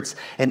words,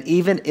 and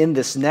even in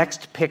this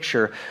next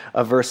picture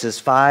of verses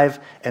 5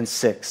 and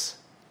 6.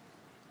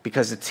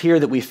 Because it's here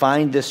that we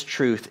find this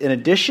truth, in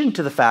addition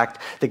to the fact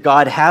that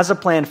God has a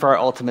plan for our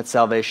ultimate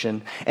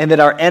salvation, and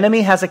that our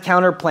enemy has a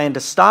counter plan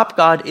to stop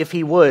God if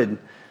he would.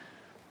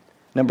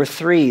 Number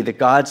 3, that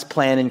God's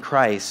plan in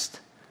Christ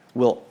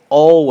will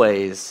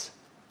always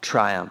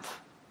triumph.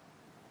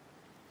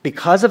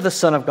 Because of the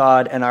Son of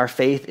God and our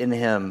faith in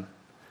him,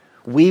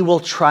 we will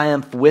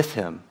triumph with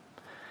him.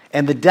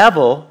 And the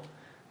devil,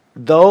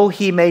 though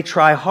he may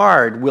try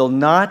hard, will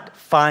not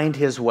find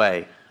his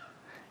way.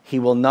 He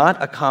will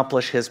not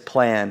accomplish his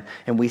plan.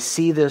 And we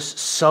see this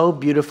so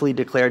beautifully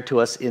declared to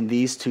us in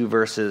these 2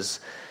 verses.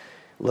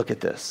 Look at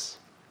this.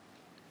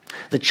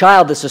 The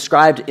child that's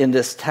described in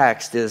this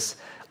text is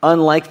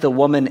unlike the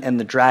woman and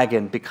the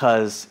dragon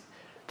because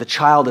the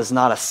child is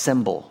not a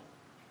symbol.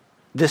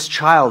 This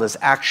child is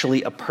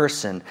actually a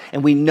person,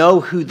 and we know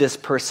who this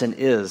person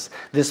is.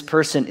 This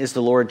person is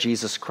the Lord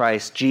Jesus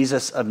Christ,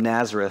 Jesus of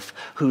Nazareth,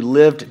 who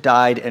lived,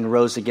 died, and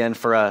rose again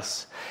for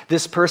us.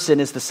 This person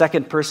is the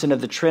second person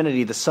of the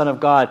Trinity, the Son of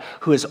God,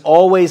 who has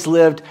always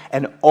lived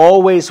and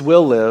always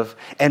will live,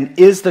 and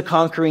is the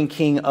conquering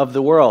King of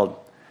the world.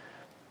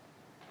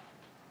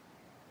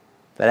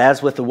 But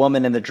as with the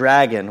woman and the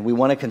dragon, we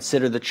want to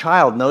consider the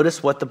child.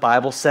 Notice what the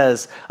Bible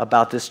says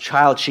about this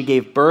child. She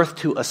gave birth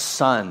to a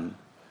son,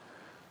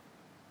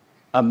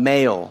 a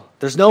male.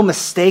 There's no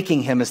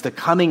mistaking him as the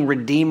coming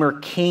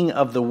Redeemer, King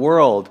of the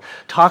world,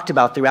 talked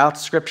about throughout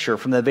Scripture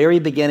from the very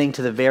beginning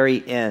to the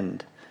very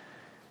end.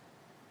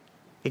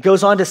 It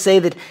goes on to say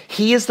that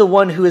he is the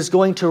one who is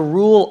going to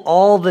rule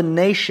all the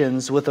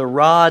nations with a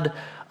rod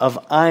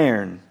of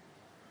iron.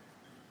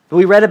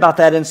 We read about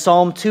that in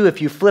Psalm 2.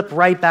 If you flip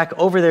right back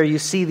over there, you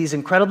see these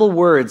incredible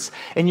words,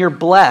 and you're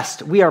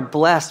blessed. We are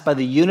blessed by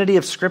the unity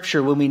of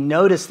Scripture when we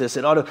notice this.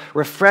 It ought to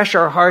refresh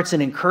our hearts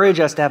and encourage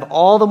us to have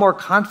all the more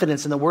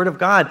confidence in the Word of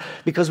God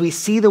because we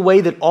see the way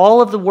that all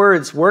of the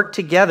words work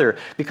together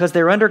because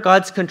they're under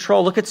God's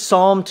control. Look at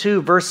Psalm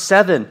 2, verse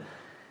 7.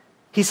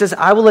 He says,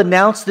 I will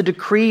announce the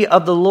decree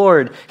of the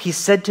Lord. He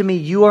said to me,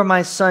 you are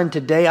my son.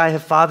 Today I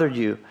have fathered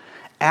you.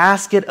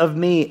 Ask it of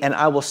me, and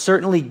I will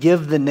certainly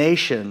give the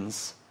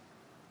nations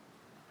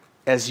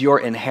as your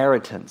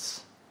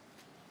inheritance,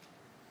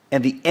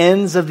 and the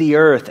ends of the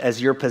earth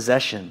as your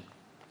possession.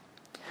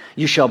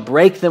 You shall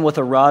break them with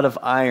a rod of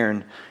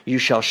iron. You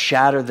shall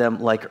shatter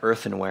them like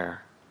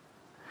earthenware.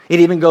 It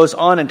even goes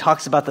on and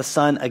talks about the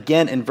Son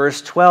again in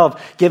verse 12,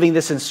 giving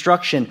this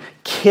instruction,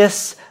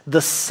 kiss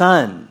the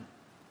Son,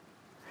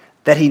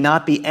 that he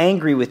not be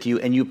angry with you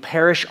and you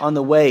perish on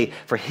the way,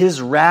 for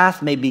his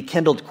wrath may be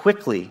kindled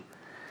quickly.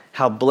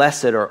 How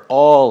blessed are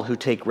all who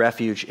take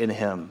refuge in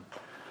him.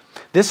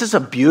 This is a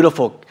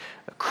beautiful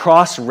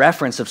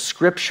cross-reference of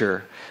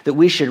Scripture that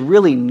we should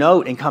really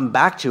note and come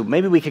back to.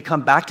 Maybe we could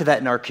come back to that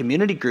in our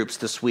community groups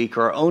this week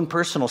or our own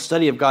personal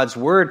study of God's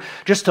Word,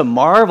 just to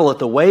marvel at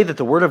the way that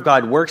the Word of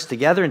God works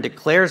together and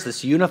declares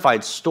this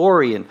unified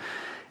story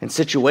and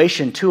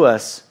situation to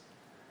us,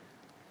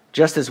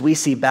 just as we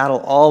see battle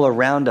all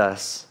around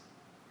us,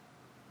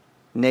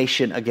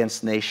 nation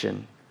against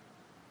nation.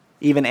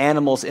 Even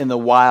animals in the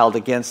wild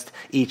against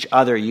each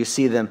other. You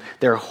see them,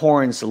 their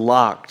horns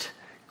locked,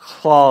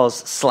 claws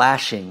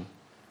slashing.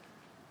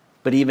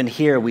 But even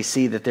here we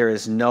see that there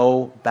is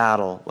no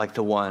battle like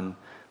the one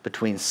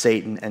between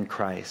Satan and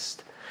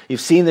Christ.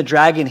 You've seen the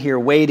dragon here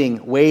waiting.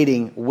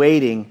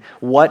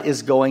 What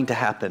is going to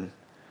happen?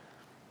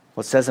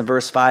 Well, it says in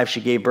verse 5,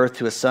 she gave birth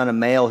to a son, a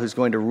male, who's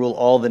going to rule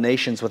all the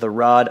nations with a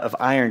rod of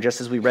iron,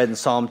 just as we read in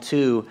Psalm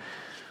 2.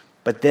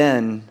 But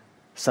then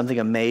something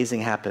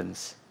amazing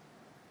happens.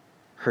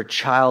 Her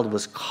child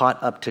was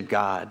caught up to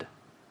God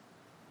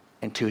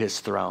and to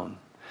his throne.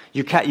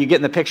 You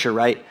get the picture,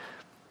 right?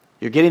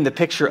 You're getting the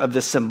picture of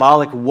the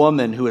symbolic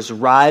woman who is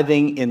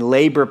writhing in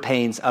labor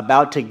pains,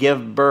 about to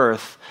give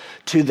birth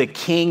to the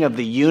King of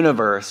the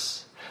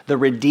universe, the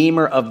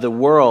Redeemer of the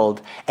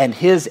world, and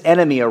his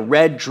enemy, a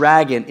red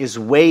dragon, is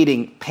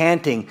waiting,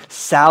 panting,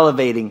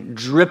 salivating,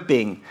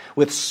 dripping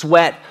with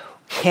sweat,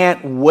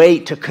 can't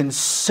wait to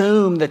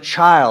consume the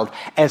child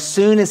as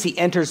soon as he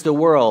enters the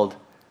world.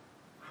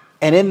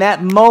 And in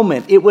that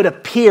moment, it would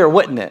appear,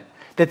 wouldn't it,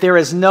 that there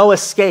is no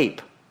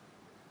escape.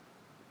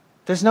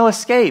 There's no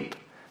escape.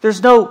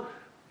 There's no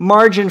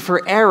margin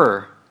for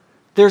error.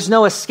 There's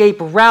no escape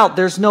route.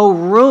 There's no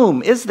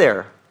room, is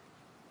there?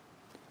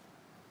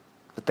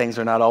 But things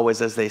are not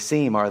always as they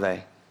seem, are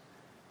they?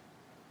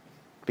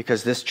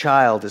 Because this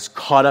child is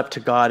caught up to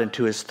God and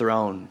to his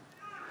throne.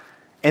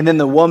 And then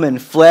the woman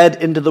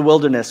fled into the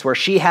wilderness where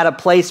she had a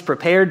place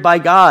prepared by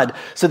God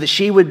so that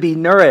she would be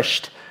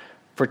nourished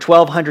for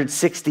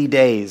 1,260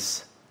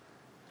 days.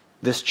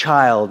 This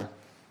child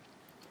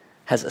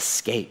has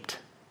escaped.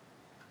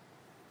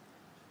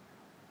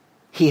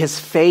 He has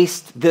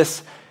faced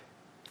this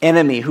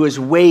enemy who is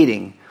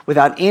waiting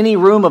without any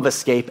room of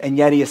escape, and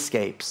yet he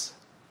escapes.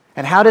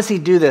 And how does he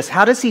do this?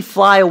 How does he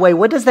fly away?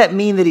 What does that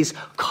mean that he's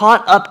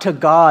caught up to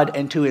God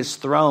and to his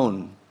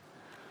throne?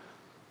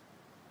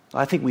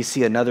 I think we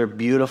see another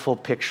beautiful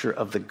picture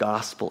of the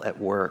gospel at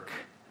work.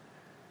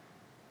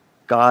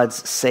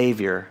 God's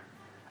Savior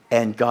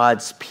and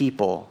God's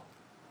people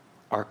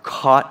are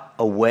caught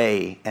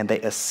away and they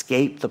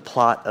escape the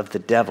plot of the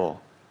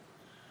devil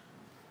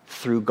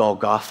through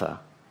Golgotha,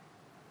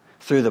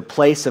 through the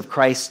place of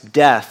Christ's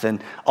death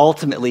and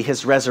ultimately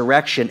his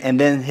resurrection and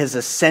then his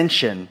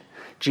ascension.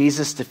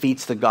 Jesus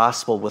defeats the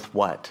gospel with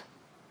what?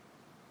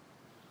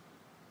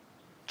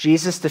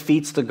 Jesus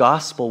defeats the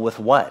gospel with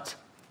what?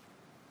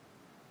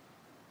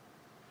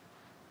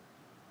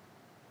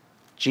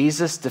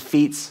 Jesus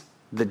defeats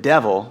the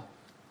devil.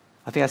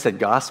 I think I said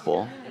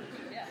gospel.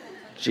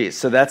 Geez,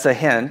 so that's a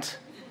hint.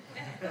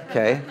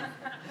 Okay.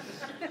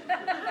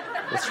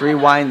 Let's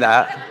rewind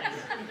that.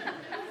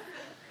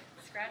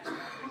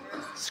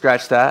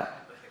 Scratch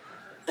that.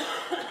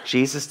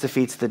 Jesus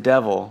defeats the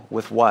devil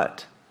with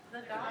what?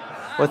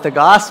 With the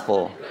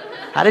gospel.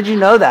 How did you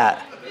know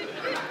that?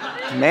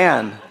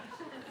 Man.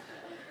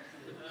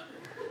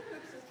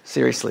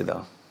 Seriously,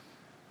 though.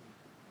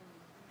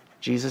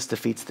 Jesus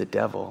defeats the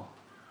devil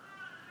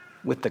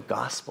with the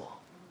gospel.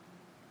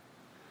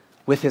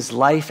 With his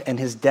life and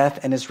his death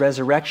and his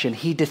resurrection,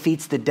 he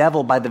defeats the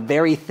devil by the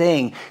very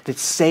thing that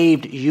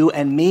saved you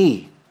and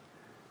me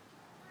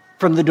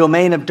from the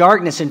domain of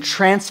darkness and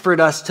transferred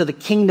us to the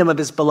kingdom of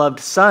his beloved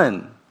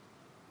Son.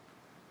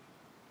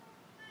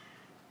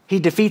 He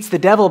defeats the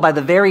devil by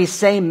the very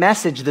same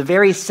message, the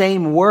very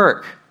same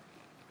work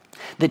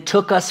that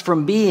took us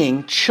from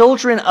being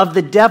children of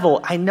the devil.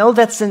 I know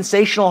that's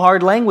sensational,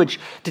 hard language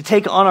to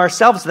take on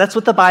ourselves. That's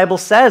what the Bible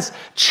says,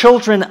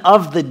 children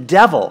of the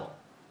devil.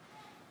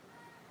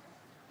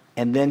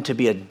 And then to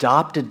be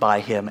adopted by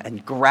him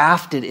and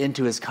grafted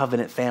into his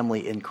covenant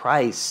family in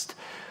Christ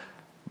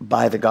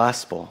by the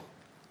gospel.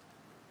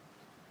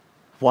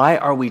 Why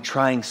are we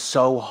trying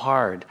so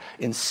hard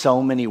in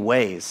so many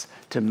ways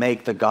to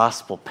make the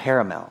gospel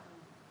paramount?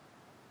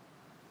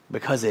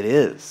 Because it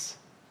is.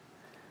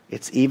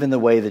 It's even the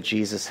way that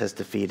Jesus has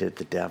defeated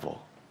the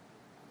devil.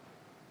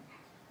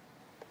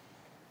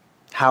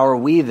 How are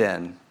we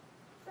then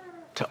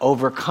to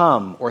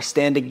overcome or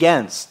stand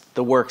against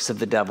the works of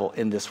the devil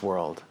in this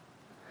world?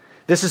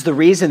 This is the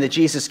reason that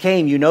Jesus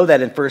came. You know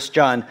that in 1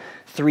 John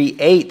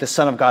 3:8, the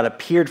Son of God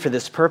appeared for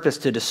this purpose,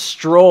 to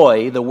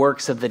destroy the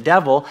works of the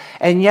devil,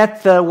 and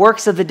yet the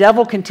works of the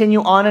devil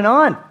continue on and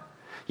on.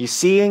 You're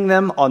seeing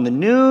them on the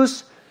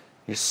news,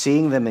 you're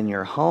seeing them in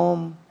your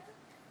home,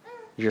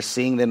 you're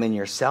seeing them in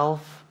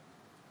yourself.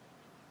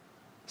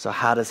 So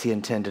how does he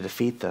intend to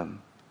defeat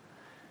them?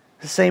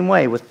 The same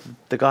way with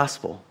the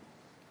gospel.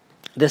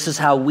 This is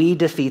how we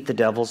defeat the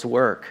devil's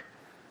work.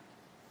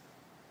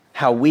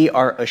 How we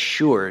are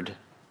assured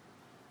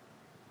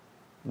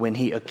when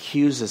he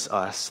accuses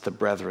us, the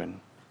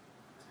brethren.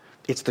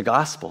 It's the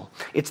gospel.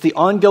 It's the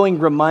ongoing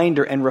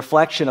reminder and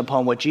reflection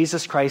upon what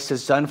Jesus Christ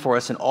has done for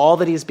us and all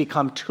that he has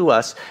become to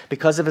us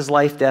because of his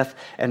life, death,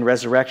 and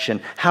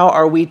resurrection. How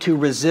are we to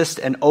resist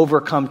and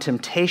overcome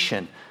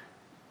temptation?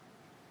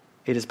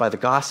 It is by the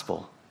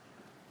gospel.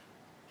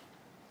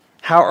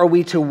 How are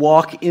we to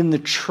walk in the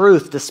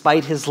truth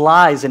despite his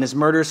lies and his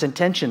murderous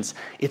intentions?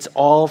 It's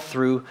all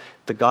through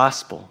the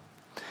gospel.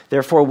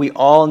 Therefore, we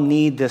all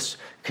need this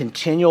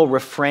continual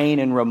refrain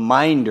and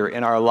reminder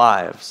in our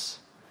lives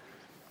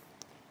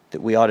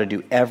that we ought to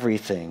do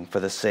everything for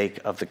the sake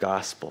of the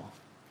gospel.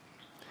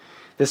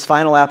 This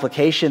final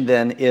application,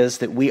 then, is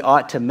that we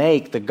ought to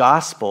make the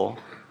gospel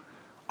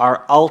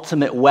our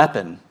ultimate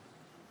weapon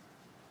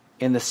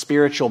in the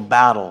spiritual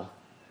battle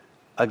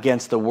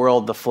against the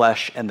world, the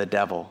flesh, and the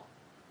devil.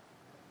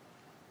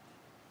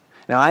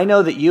 Now, I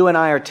know that you and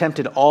I are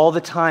tempted all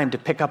the time to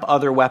pick up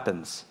other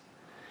weapons.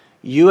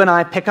 You and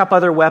I pick up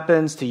other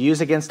weapons to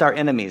use against our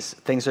enemies.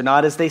 Things are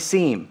not as they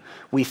seem.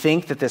 We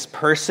think that this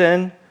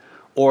person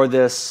or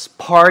this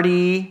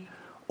party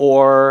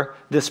or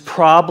this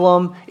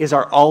problem is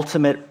our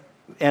ultimate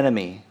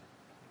enemy.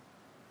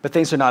 But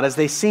things are not as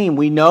they seem.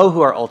 We know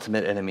who our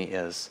ultimate enemy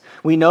is.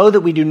 We know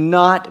that we do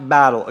not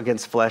battle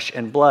against flesh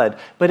and blood.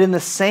 But in the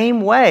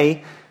same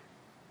way,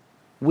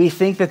 we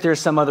think that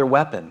there's some other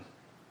weapon.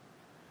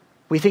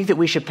 We think that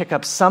we should pick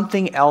up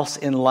something else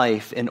in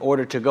life in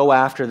order to go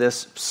after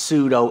this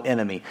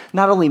pseudo-enemy.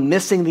 Not only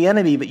missing the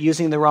enemy, but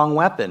using the wrong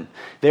weapon.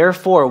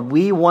 Therefore,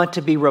 we want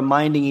to be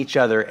reminding each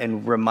other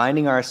and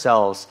reminding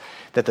ourselves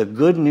that the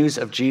good news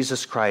of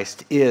Jesus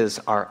Christ is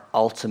our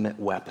ultimate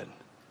weapon.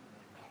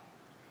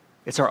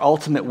 It's our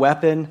ultimate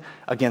weapon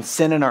against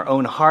sin in our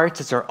own hearts.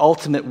 It's our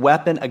ultimate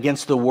weapon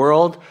against the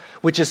world,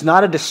 which is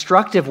not a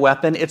destructive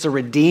weapon. It's a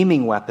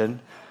redeeming weapon.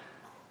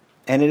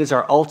 And it is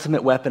our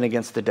ultimate weapon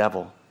against the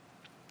devil.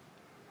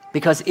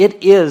 Because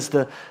it is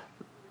the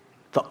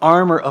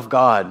armor of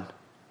God.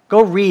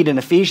 Go read in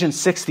Ephesians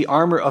 6 the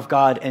armor of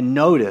God and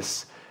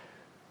notice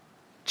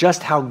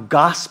just how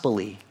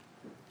gospel-y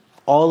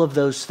all of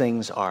those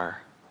things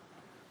are.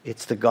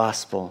 It's the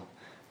gospel.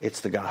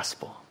 It's the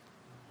gospel.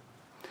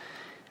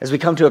 As we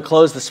come to a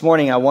close this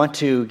morning, I want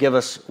to give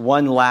us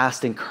one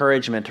last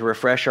encouragement to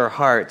refresh our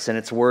hearts, and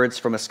it's words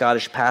from a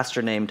Scottish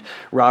pastor named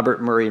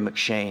Robert Murray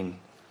McShane.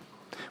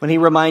 When he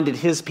reminded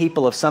his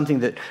people of something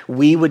that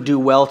we would do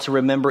well to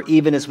remember,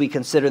 even as we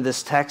consider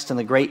this text and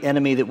the great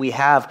enemy that we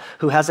have,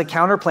 who has a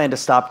counterplan to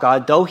stop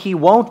God, though he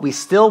won't, we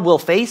still will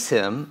face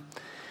him,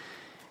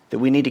 that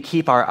we need to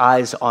keep our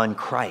eyes on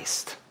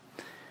Christ.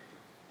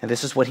 And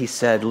this is what he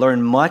said: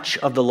 learn much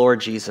of the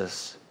Lord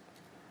Jesus.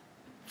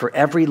 For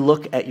every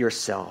look at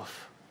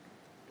yourself,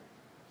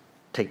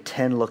 take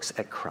 10 looks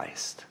at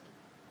Christ.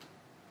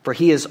 For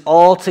he is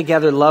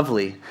altogether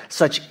lovely,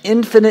 such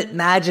infinite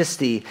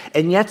majesty,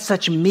 and yet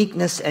such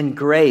meekness and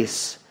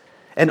grace.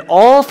 And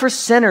all for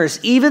sinners,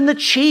 even the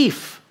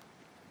chief,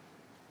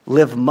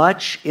 live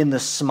much in the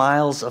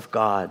smiles of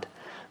God.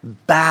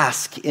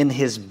 Bask in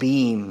his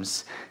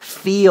beams.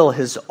 Feel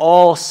his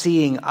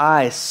all-seeing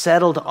eye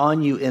settled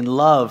on you in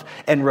love,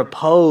 and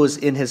repose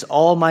in his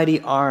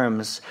almighty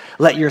arms.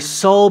 Let your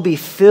soul be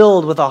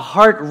filled with a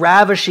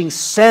heart-ravishing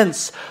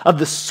sense of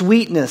the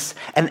sweetness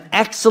and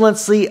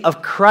excellency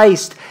of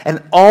Christ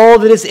and all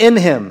that is in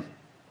him.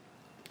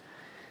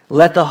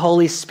 Let the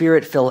Holy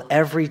Spirit fill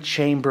every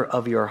chamber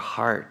of your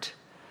heart,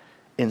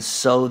 and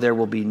so there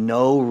will be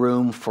no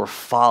room for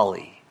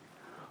folly,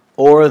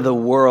 or the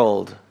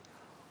world,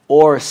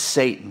 or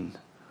Satan,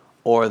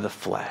 or the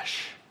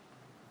flesh.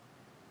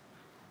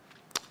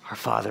 Our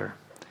Father,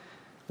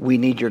 we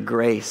need your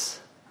grace.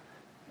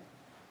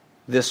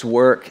 This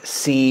work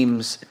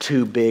seems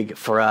too big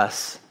for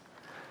us.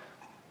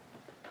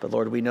 But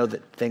Lord, we know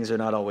that things are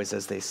not always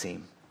as they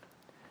seem.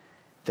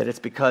 That it's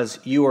because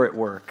you are at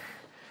work.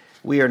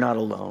 We are not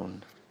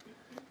alone.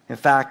 In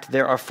fact,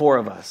 there are 4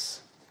 of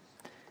us.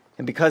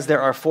 And because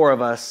there are 4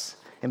 of us,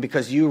 and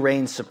because you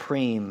reign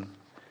supreme,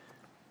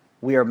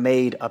 we are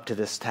made up to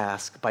this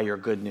task by your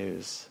good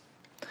news.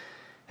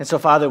 And so,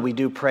 Father, we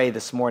do pray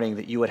this morning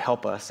that you would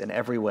help us in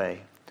every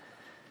way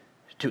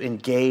to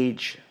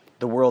engage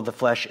the world, the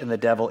flesh, and the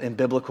devil in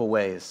biblical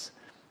ways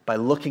by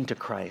looking to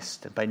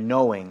Christ and by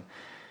knowing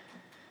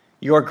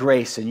your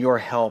grace and your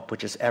help,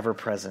 which is ever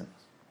present.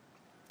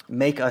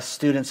 Make us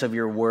students of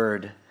your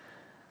word.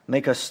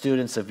 Make us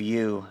students of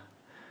you.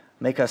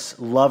 Make us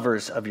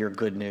lovers of your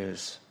good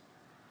news.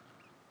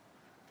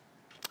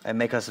 And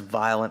make us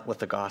violent with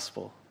the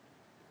gospel.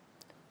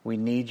 We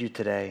need you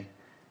today.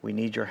 We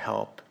need your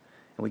help.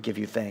 And we give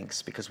you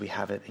thanks because we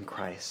have it in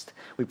Christ.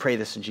 We pray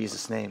this in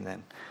Jesus' name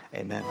then.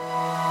 Amen.